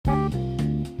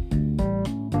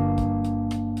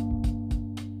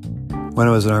When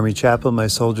I was an Army chaplain, my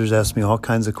soldiers asked me all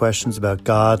kinds of questions about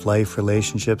God, life,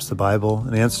 relationships, the Bible,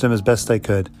 and I answered them as best I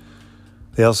could.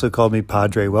 They also called me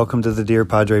Padre. Welcome to the Dear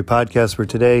Padre podcast, where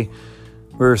today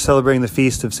we're celebrating the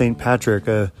feast of St. Patrick,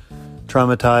 a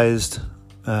traumatized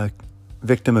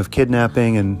victim of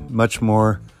kidnapping and much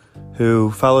more,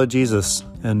 who followed Jesus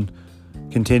and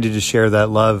continued to share that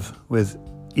love with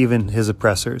even his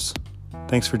oppressors.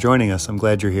 Thanks for joining us. I'm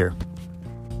glad you're here.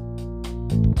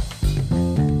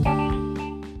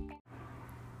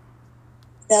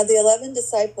 Now the 11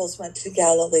 disciples went to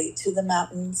Galilee, to the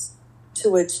mountains to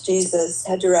which Jesus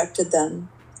had directed them.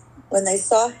 When they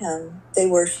saw him, they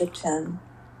worshipped him,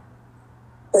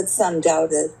 but some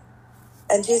doubted.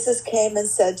 And Jesus came and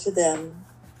said to them,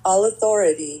 "All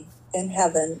authority in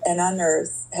heaven and on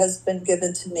earth has been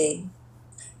given to me.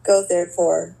 Go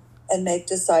therefore and make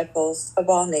disciples of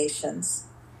all nations,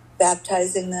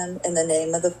 baptizing them in the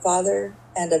name of the Father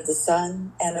and of the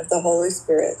Son and of the Holy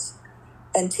Spirit,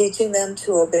 and teaching them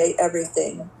to obey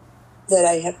everything that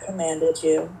I have commanded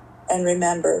you. And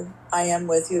remember, I am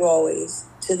with you always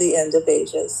to the end of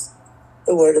ages."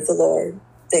 The word of the Lord.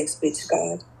 Thanks be to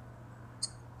God.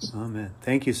 Amen.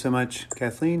 Thank you so much,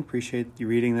 Kathleen. Appreciate you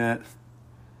reading that.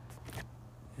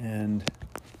 And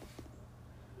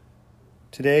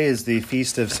today is the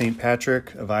feast of St.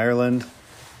 Patrick of Ireland.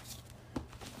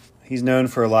 He's known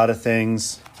for a lot of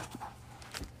things.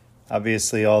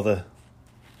 Obviously, all the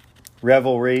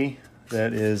revelry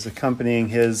that is accompanying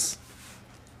his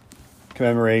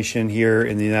commemoration here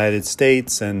in the United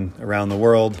States and around the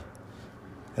world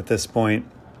at this point.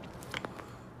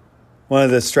 One of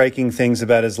the striking things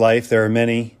about his life, there are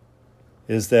many,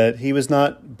 is that he was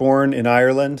not born in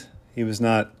Ireland. He was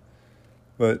not,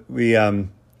 but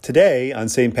today on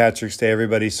St. Patrick's Day,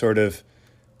 everybody sort of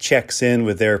checks in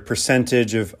with their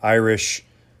percentage of Irish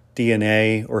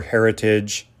DNA or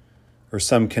heritage or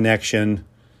some connection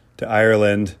to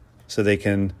Ireland so they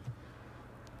can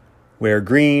wear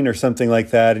green or something like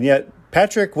that. And yet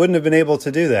Patrick wouldn't have been able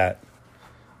to do that.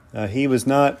 He was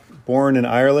not born in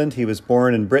Ireland. He was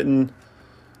born in Britain.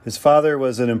 His father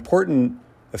was an important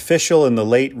official in the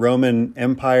late Roman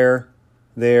Empire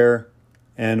there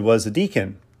and was a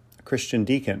deacon, a Christian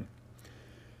deacon.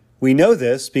 We know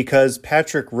this because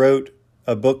Patrick wrote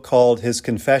a book called his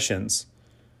Confessions.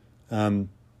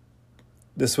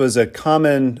 This was a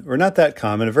common, or not that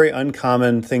common, a very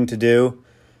uncommon thing to do,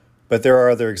 but there are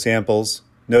other examples,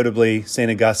 notably St.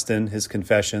 Augustine, his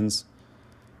Confessions,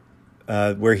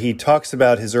 where he talks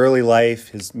about his early life,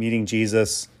 his meeting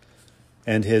Jesus,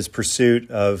 and his pursuit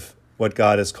of what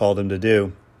God has called him to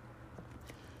do.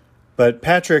 But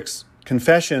Patrick's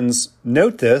Confessions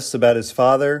note this about his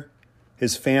father,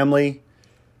 his family,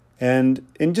 and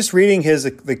in just reading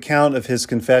the account of his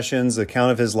Confessions, the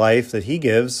account of his life that he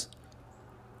gives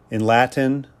in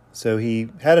Latin. So he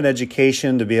had an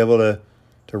education to be able to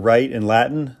write in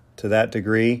Latin to that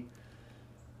degree.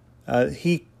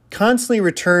 He constantly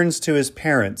returns to his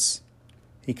parents.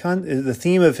 The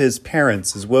theme of his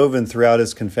parents is woven throughout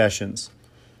his Confessions.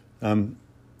 And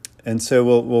so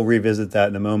we'll revisit that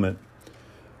in a moment.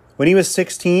 When he was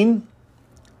 16,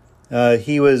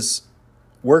 he was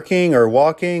working or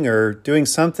walking or doing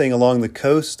something along the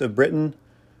coast of Britain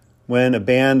when a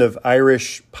band of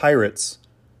Irish pirates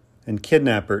and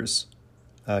kidnappers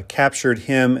captured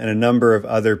him and a number of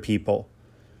other people.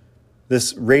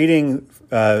 This raiding,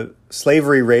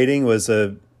 slavery raiding, was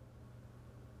a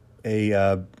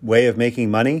way of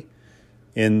making money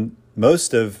in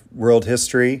most of world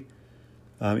history,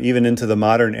 even into the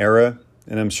modern era,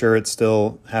 and I'm sure it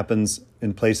still happens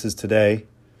in places today.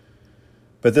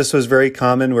 But this was very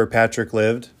common where Patrick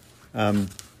lived, and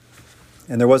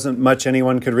there wasn't much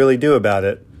anyone could really do about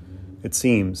it, it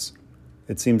seems.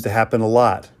 It seems to happen a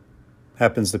lot.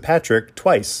 Happens to Patrick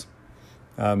twice.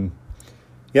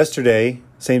 Yesterday,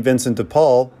 St. Vincent de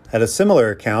Paul had a similar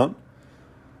account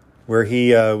where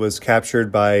he was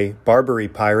captured by Barbary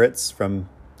pirates from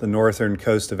the northern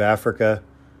coast of Africa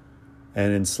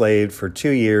and enslaved for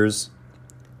 2 years.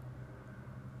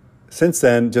 Since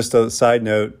then, just a side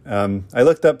note, I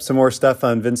looked up some more stuff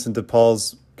on Vincent de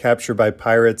Paul's capture by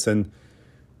pirates, and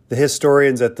the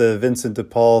historians at the Vincent de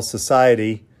Paul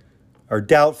Society are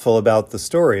doubtful about the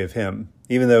story of him,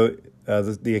 even though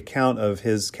the account of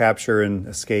his capture and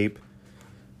escape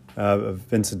of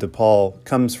Vincent de Paul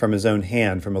comes from his own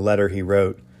hand, from a letter he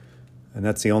wrote, and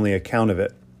that's the only account of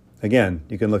it. Again,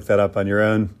 you can look that up on your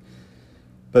own.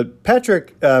 But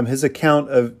Patrick, his account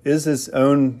is his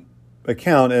own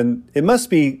account, and it must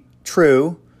be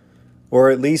true, or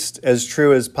at least as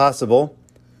true as possible,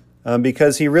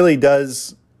 because he really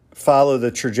does follow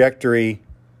the trajectory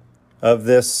of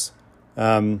this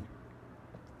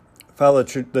follow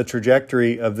the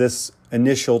trajectory of this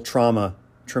initial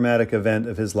traumatic event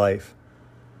of his life.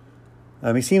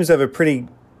 He seems to have a pretty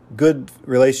good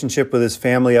relationship with his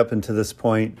family up until this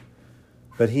point,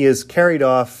 but he is carried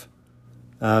off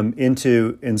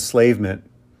into enslavement.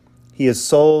 He is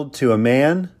sold to a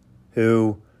man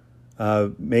who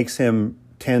makes him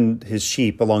tend his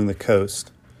sheep along the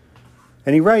coast.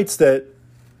 And he writes that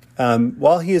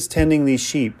while he is tending these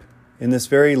sheep in this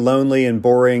very lonely and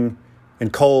boring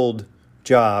and cold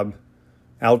job,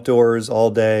 outdoors all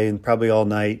day and probably all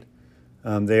night,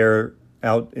 they're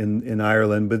out in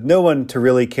Ireland with no one to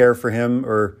really care for him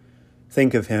or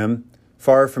think of him,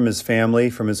 far from his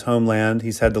family, from his homeland.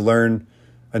 He's had to learn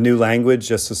a new language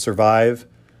just to survive,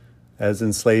 as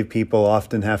enslaved people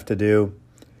often have to do.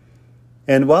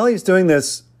 And while he's doing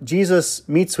this, Jesus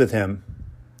meets with him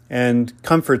and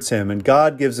comforts him, and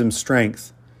God gives him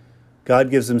strength. God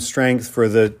gives him strength for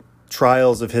the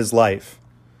trials of his life,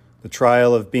 the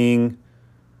trial of being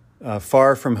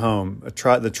far from home,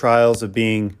 the trials of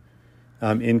being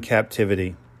in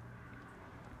captivity.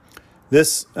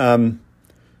 This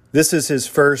is his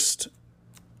first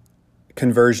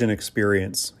conversion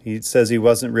experience. He says he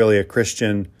wasn't really a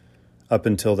Christian up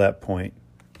until that point.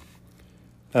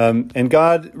 And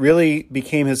God really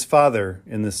became his father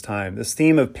in this time. This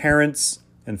theme of parents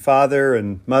and father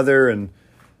and mother and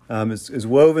is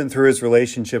woven through his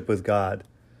relationship with God.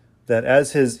 That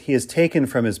as he is taken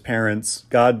from his parents,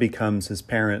 God becomes his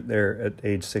parent there at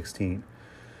age 16.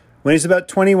 When he's about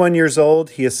 21 years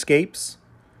old, he escapes.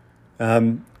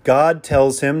 God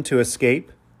tells him to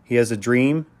escape. He has a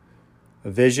dream,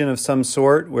 a vision of some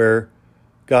sort, where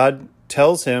God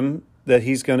tells him that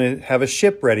he's going to have a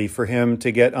ship ready for him to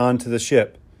get onto the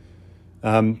ship.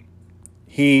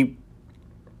 He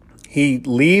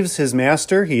leaves his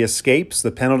master. He escapes.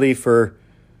 The penalty for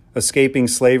escaping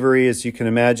slavery, as you can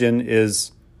imagine,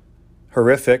 is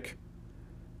horrific.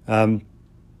 And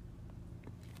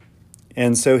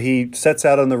so he sets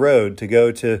out on the road to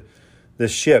go to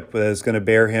this ship that is going to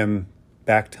bear him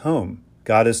back to home.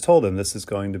 God has told him this is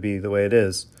going to be the way it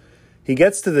is. He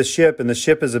gets to the ship, and the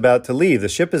ship is about to leave. The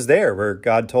ship is there where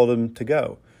God told him to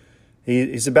go.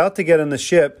 He's about to get on the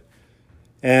ship,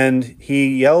 and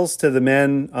he yells to the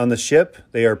men on the ship.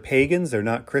 They are pagans. They're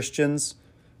not Christians.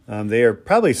 They are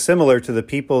probably similar to the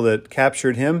people that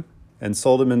captured him and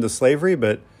sold him into slavery,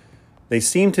 but they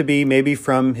seem to be maybe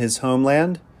from his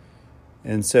homeland.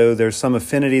 And so there's some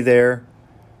affinity there.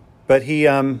 But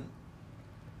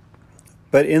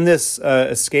but in this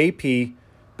escape, he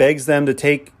begs them to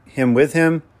take him with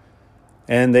him,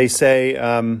 and they say,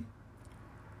 and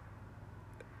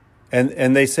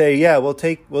they say, yeah, we'll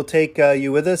take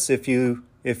you with us if you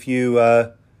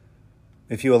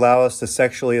allow us to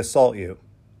sexually assault you.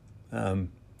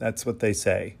 That's what they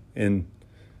say in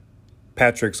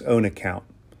Patrick's own account.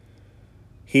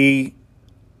 He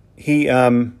gets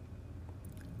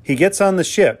on the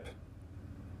ship,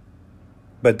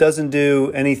 but doesn't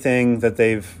do anything that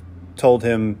they've told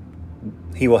him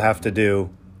he will have to do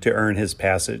to earn his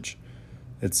passage.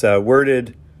 It's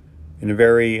worded in a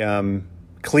very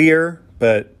clear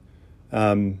but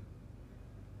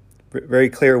very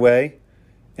clear way.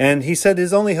 And he said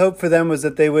his only hope for them was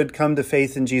that they would come to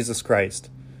faith in Jesus Christ.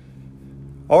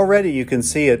 Already you can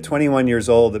see at 21 years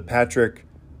old that Patrick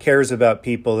cares about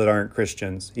people that aren't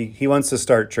Christians. He wants to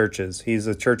start churches. He's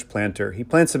a church planter. He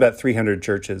plants about 300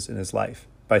 churches in his life,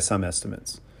 by some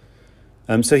estimates.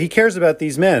 So he cares about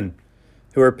these men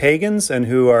who are pagans and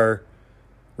who are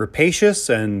rapacious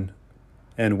and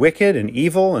wicked and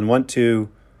evil and want to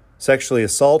sexually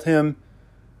assault him.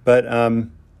 But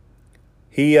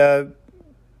he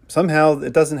somehow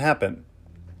it doesn't happen.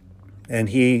 And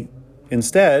he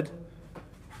instead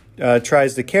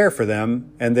tries to care for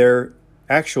them and their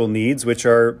actual needs, which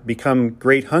are become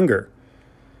great hunger.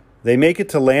 They make it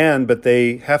to land, but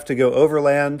they have to go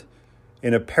overland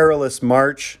in a perilous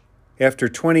march. After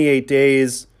 28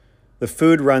 days, the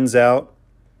food runs out,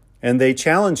 and they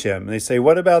challenge him. They say,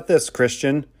 what about this,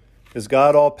 Christian? Is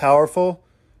God all powerful?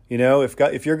 You know,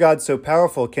 if your God's so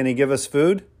powerful, can he give us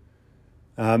food?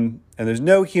 And there's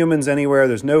no humans anywhere.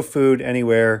 There's no food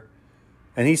anywhere.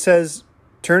 And he says,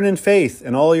 turn in faith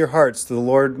in all your hearts to the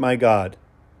Lord my God,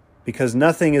 because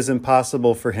nothing is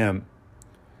impossible for him.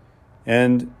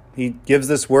 And he gives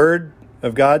this word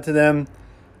of God to them,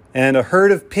 and a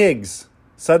herd of pigs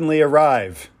suddenly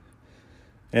arrive.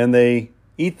 And they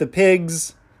eat the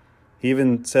pigs. He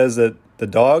even says that the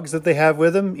dogs that they have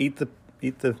with them eat the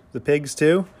pigs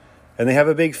too. And they have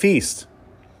a big feast.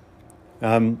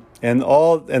 And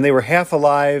they were half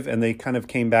alive, and they kind of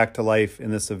came back to life in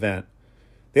this event.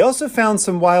 They also found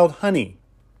some wild honey.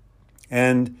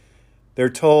 And they're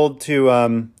told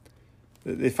to,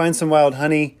 they find some wild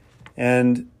honey,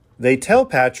 and they tell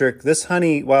Patrick this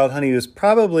wild honey, was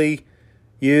probably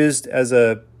used as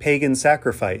a pagan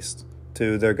sacrifice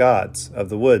to their gods of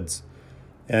the woods.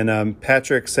 And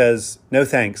Patrick says, no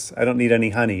thanks, I don't need any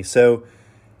honey. So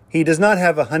he does not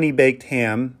have a honey-baked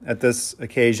ham at this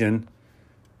occasion.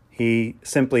 He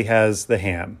simply has the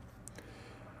ham.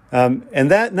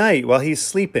 And that night, while he's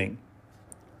sleeping,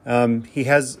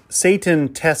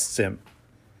 Satan tests him.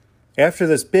 After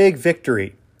this big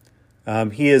victory,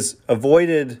 he has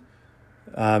avoided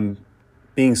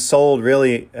being sold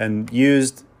really and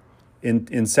used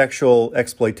in sexual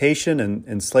exploitation and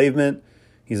enslavement.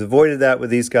 He's avoided that with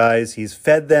these guys. He's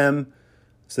fed them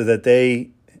so that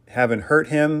they haven't hurt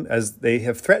him, as they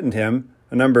have threatened him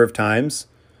a number of times.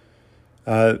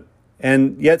 And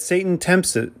yet Satan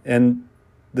tempts it. And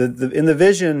in the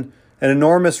vision, an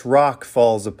enormous rock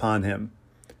falls upon him.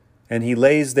 And he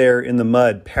lays there in the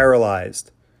mud,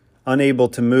 paralyzed, unable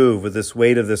to move with this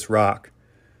weight of this rock.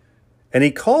 And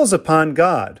he calls upon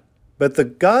God. But the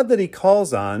God that he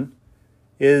calls on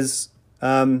is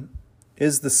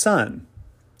the Son,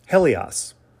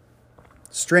 Helios.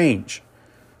 Strange.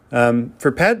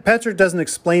 Patrick doesn't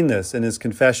explain this in his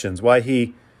confessions, why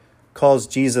he calls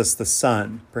Jesus the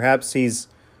Son. Perhaps he's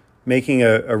making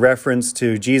a reference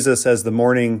to Jesus as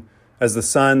the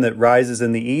sun that rises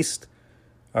in the east.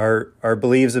 Our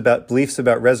beliefs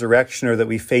about resurrection are that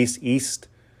we face east,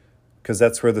 because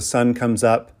that's where the sun comes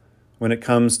up when it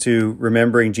comes to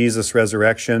remembering Jesus'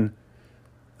 resurrection.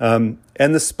 And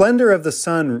the splendor of the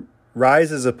sun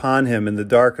rises upon him in the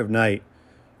dark of night,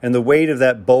 and the weight of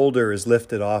that boulder is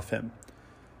lifted off him.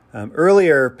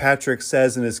 Earlier, Patrick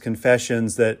says in his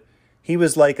confessions that he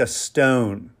was like a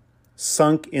stone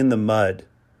sunk in the mud,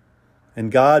 and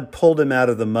God pulled him out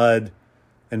of the mud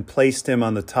and placed him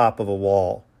on the top of a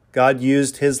wall. God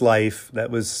used his life that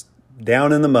was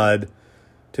down in the mud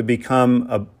to become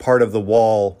a part of the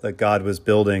wall that God was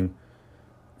building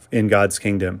in God's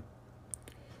kingdom.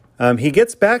 He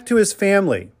gets back to his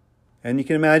family, and you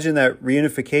can imagine that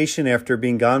reunification after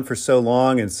being gone for so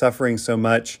long and suffering so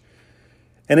much.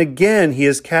 And again, he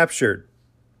is captured.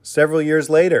 Several years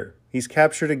later, he's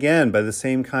captured again by the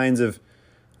same kinds of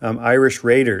Irish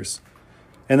raiders.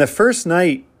 And the first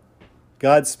night,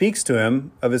 God speaks to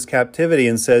him of his captivity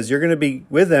and says, you're going to be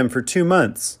with them for 2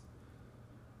 months.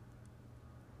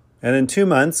 And in 2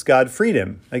 months, God freed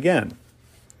him again.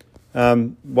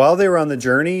 While they were on the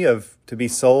journey to be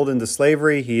sold into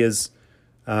slavery,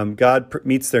 God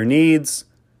meets their needs.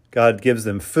 God gives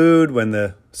them food when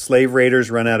the slave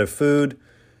raiders run out of food.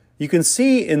 You can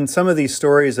see in some of these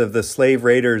stories of the slave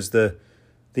raiders the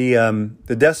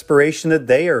desperation that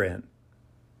they are in.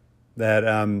 That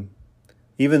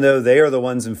even though they are the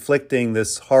ones inflicting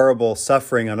this horrible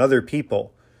suffering on other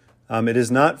people, it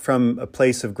is not from a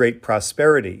place of great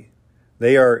prosperity.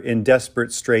 They are in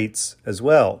desperate straits as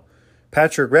well.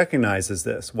 Patrick recognizes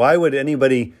this. Why would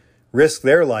anybody risk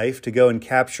their life to go and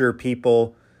capture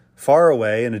people far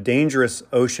away in a dangerous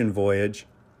ocean voyage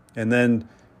and then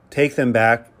take them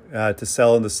back to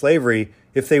sell into slavery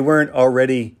if they weren't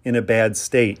already in a bad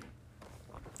state?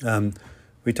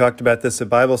 We talked about this at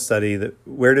Bible study, that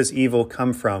where does evil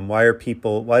come from? Why do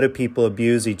people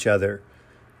abuse each other?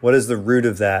 What is the root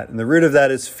of that? And the root of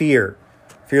that is fear.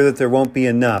 Fear that there won't be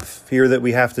enough. Fear that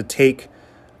we have to take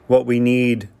what we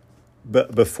need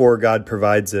before God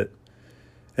provides it.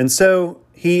 And so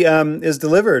he is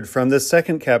delivered from this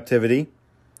second captivity.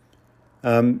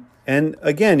 And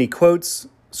again, he quotes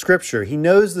Scripture. He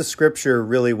knows the Scripture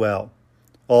really well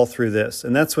all through this.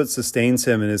 And that's what sustains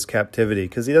him in his captivity,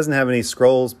 because he doesn't have any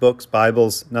scrolls, books,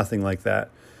 Bibles, nothing like that.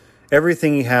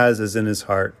 Everything he has is in his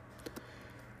heart.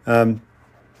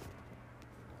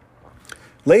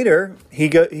 Later,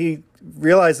 he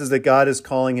realizes that God is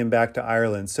calling him back to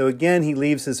Ireland. So again, he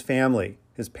leaves his family,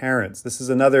 his parents. This is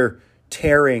another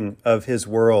tearing of his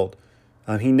world.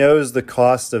 He knows the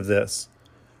cost of this.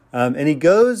 And he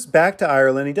goes back to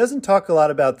Ireland. He doesn't talk a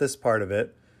lot about this part of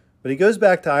it, but he goes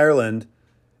back to Ireland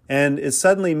and is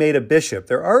suddenly made a bishop.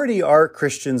 There already are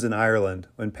Christians in Ireland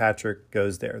when Patrick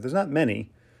goes there. There's not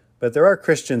many, but there are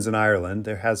Christians in Ireland.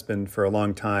 There has been for a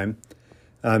long time.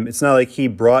 It's not like he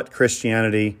brought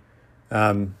Christianity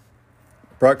to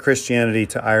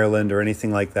Ireland or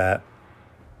anything like that.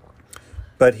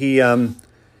 But he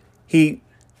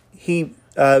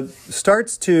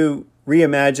starts to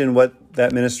reimagine what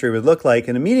that ministry would look like,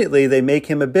 and immediately they make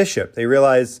him a bishop. They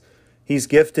realize he's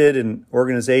gifted in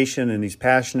organization, and he's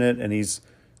passionate, and he's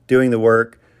doing the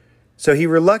work. So he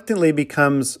reluctantly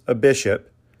becomes a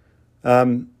bishop,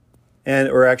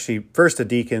 or actually first a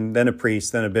deacon, then a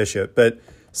priest, then a bishop. But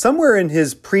somewhere in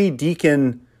his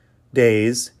pre-deacon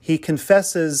days, he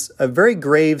confesses a very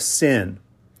grave sin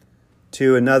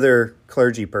to another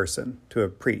clergy person, to a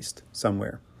priest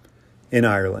somewhere in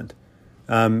Ireland.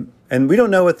 And we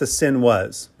don't know what the sin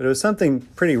was, but it was something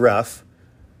pretty rough.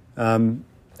 And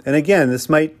again, this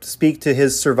might speak to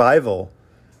his survival.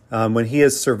 When he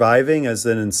is surviving as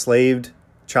an enslaved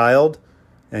child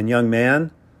and young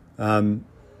man,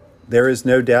 there is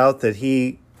no doubt that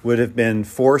he would have been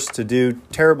forced to do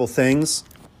terrible things,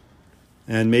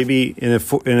 and maybe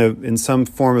in some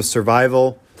form of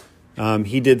survival,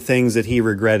 he did things that he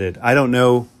regretted. I don't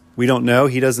know. We don't know.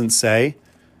 He doesn't say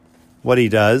what he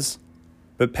does.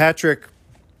 But Patrick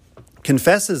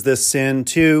confesses this sin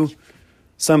to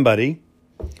somebody.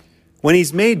 When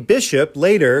he's made bishop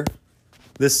later,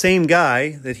 the same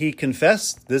guy that he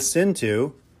confessed this sin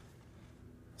to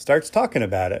starts talking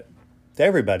about it to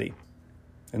everybody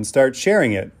and starts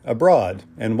sharing it abroad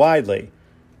and widely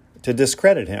to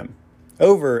discredit him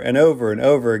over and over and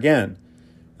over again.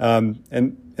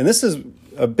 And this is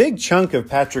a big chunk of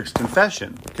Patrick's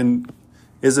confession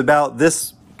is about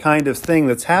this kind of thing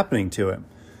that's happening to him.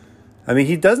 I mean,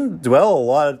 he doesn't dwell a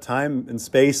lot of time and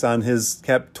space on his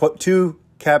two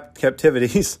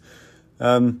captivities,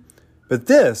 but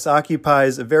this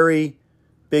occupies a very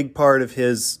big part of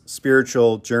his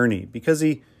spiritual journey, because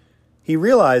he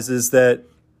realizes that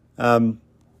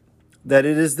it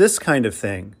is this kind of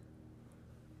thing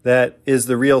that is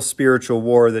the real spiritual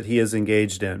war that he is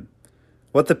engaged in.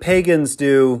 What the pagans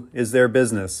do is their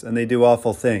business, and they do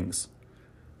awful things.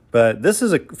 But this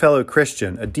is a fellow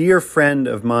Christian, a dear friend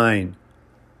of mine.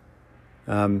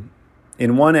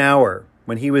 In 1 hour,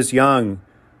 when he was young,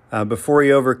 before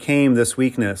he overcame this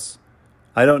weakness,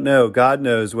 I don't know, God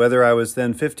knows, whether I was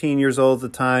then 15 years old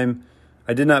at the time,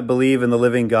 I did not believe in the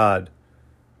living God,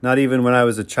 not even when I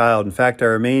was a child. In fact, I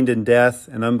remained in death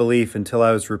and unbelief until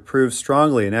I was reproved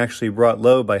strongly and actually brought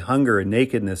low by hunger and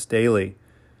nakedness daily.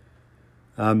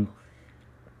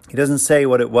 He doesn't say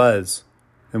what it was,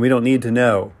 and we don't need to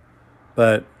know,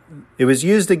 but it was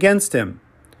used against him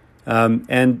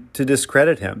and to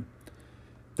discredit him.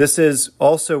 This is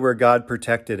also where God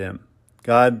protected him.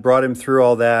 God brought him through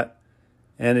all that,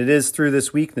 and it is through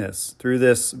this weakness, through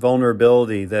this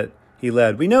vulnerability that he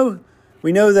led. We know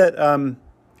that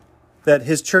that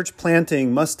his church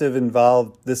planting must have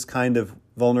involved this kind of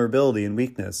vulnerability and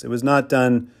weakness. It was not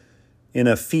done in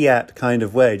a fiat kind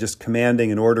of way, just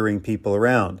commanding and ordering people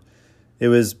around. It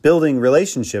was building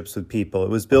relationships with people. It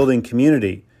was building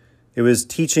community. It was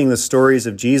teaching the stories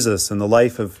of Jesus and the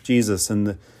life of Jesus and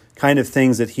the kind of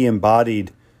things that he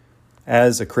embodied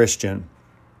as a Christian.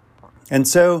 And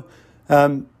so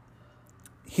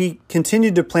he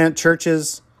continued to plant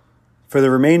churches for the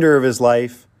remainder of his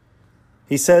life.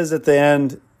 He says at the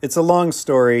end, it's a long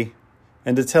story,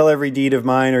 and to tell every deed of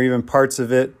mine or even parts of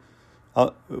it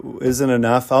isn't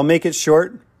enough. I'll make it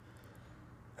short,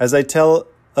 as I tell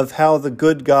of how the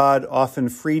good God often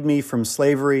freed me from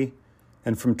slavery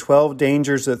and from 12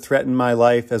 dangers that threatened my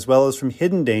life, as well as from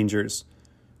hidden dangers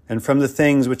and from the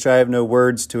things which I have no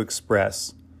words to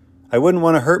express. I wouldn't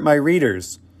want to hurt my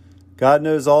readers. God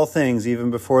knows all things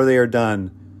even before they are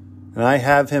done, and I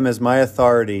have him as my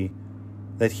authority,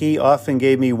 that he often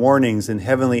gave me warnings in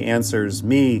heavenly answers,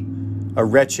 me, a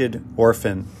wretched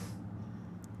orphan.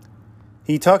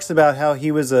 He talks about how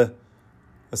he was a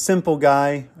simple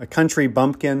guy, a country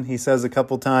bumpkin, he says a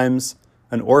couple times,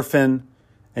 an orphan,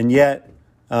 and yet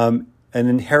an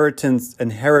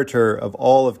inheritor of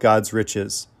all of God's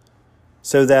riches,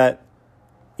 so that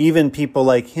even people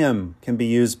like him can be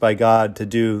used by God to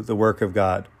do the work of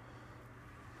God.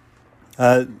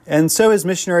 And so his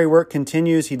missionary work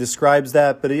continues. He describes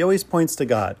that, but he always points to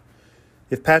God.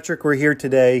 If Patrick were here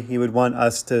today, he would want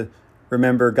us to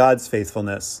remember God's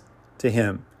faithfulness to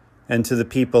him and to the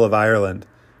people of Ireland,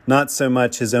 not so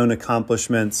much his own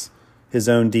accomplishments, his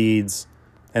own deeds,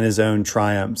 and his own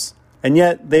triumphs. And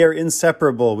yet they are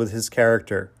inseparable with his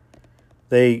character.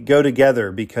 They go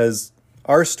together because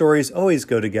our stories always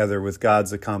go together with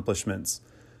God's accomplishments.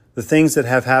 The things that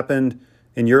have happened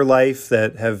in your life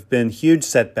that have been huge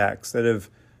setbacks, that have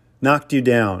knocked you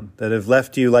down, that have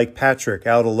left you like Patrick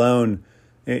out alone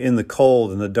in the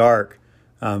cold and the dark,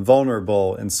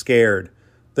 vulnerable and scared.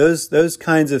 Those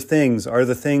kinds of things are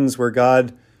the things where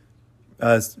God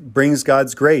brings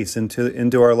God's grace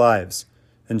into our lives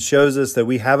and shows us that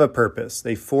we have a purpose.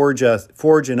 They forge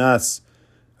in us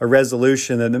a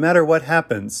resolution that no matter what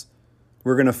happens,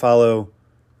 we're going to follow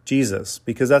Jesus,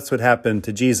 because that's what happened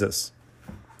to Jesus.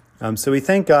 So we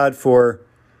thank God for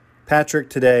Patrick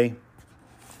today.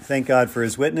 Thank God for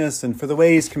his witness and for the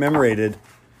way he's commemorated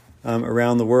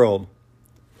around the world.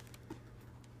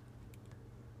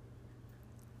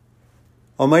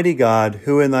 Almighty God,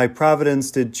 who in thy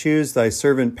providence did choose thy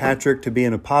servant Patrick to be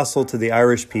an apostle to the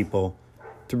Irish people,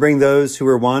 to bring those who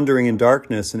were wandering in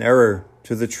darkness and error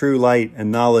to the true light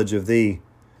and knowledge of thee,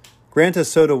 grant us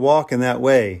so to walk in that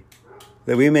way,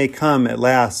 that we may come at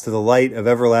last to the light of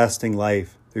everlasting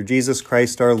life, through Jesus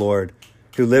Christ our Lord,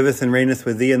 who liveth and reigneth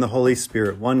with thee in the Holy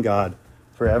Spirit, one God,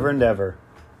 forever and ever.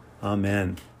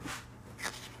 Amen.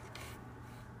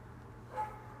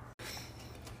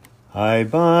 I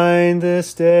bind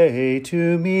this day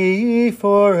to me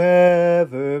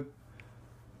forever.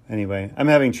 Anyway, I'm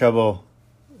having trouble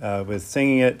with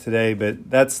singing it today, but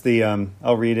that's the,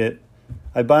 I'll read it.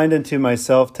 I bind unto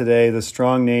myself today the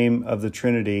strong name of the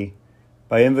Trinity,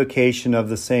 by invocation of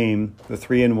the same, the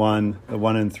three in one, the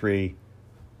one in three.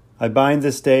 I bind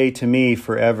this day to me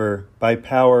forever, by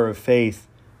power of faith,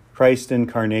 Christ's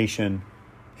incarnation,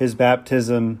 his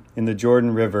baptism in the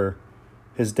Jordan River,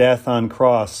 his death on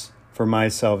cross for my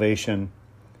salvation,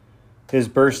 his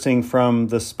bursting from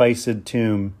the spiced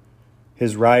tomb,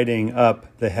 his riding up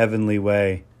the heavenly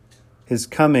way, his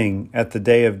coming at the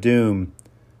day of doom,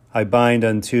 I bind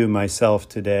unto myself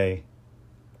today.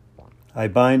 I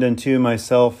bind unto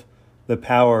myself the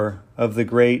power of the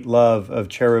great love of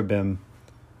cherubim,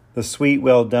 the sweet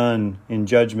well done in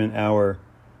judgment hour,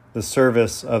 the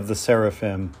service of the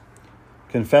seraphim,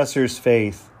 confessor's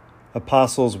faith,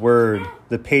 apostles' word,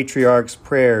 the patriarchs'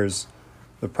 prayers,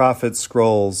 the prophets'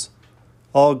 scrolls,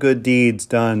 all good deeds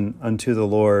done unto the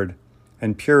Lord,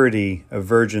 and purity of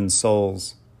virgin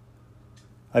souls.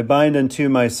 I bind unto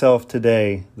myself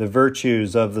today the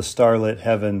virtues of the starlit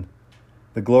heaven,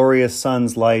 the glorious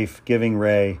sun's life-giving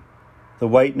ray, the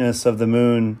whiteness of the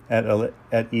moon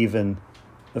at even,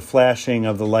 the flashing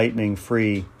of the lightning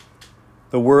free,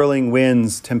 the whirling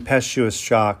wind's tempestuous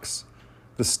shocks,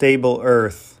 the stable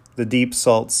earth, the deep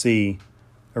salt sea,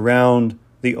 around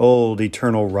the old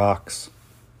eternal rocks.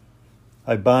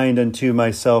 I bind unto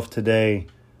myself today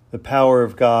the power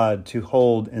of God to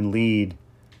hold and lead,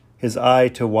 his eye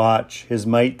to watch, his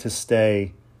might to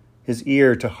stay, his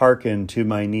ear to hearken to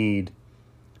my need,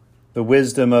 the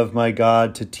wisdom of my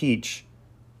God to teach,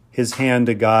 his hand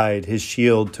to guide, his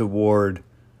shield to ward,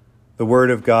 the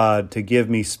word of God to give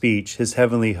me speech, his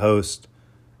heavenly host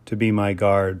to be my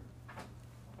guard.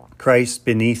 Christ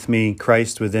beneath me,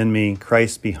 Christ within me,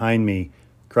 Christ behind me,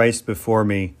 Christ before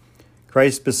me,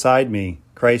 Christ beside me,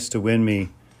 Christ to win me,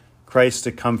 Christ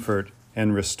to comfort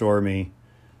and restore me,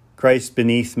 Christ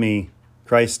beneath me,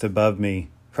 Christ above me,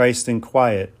 Christ in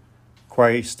quiet,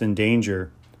 Christ in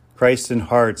danger, Christ in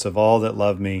hearts of all that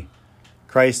love me,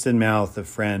 Christ in mouth of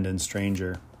friend and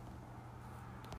stranger.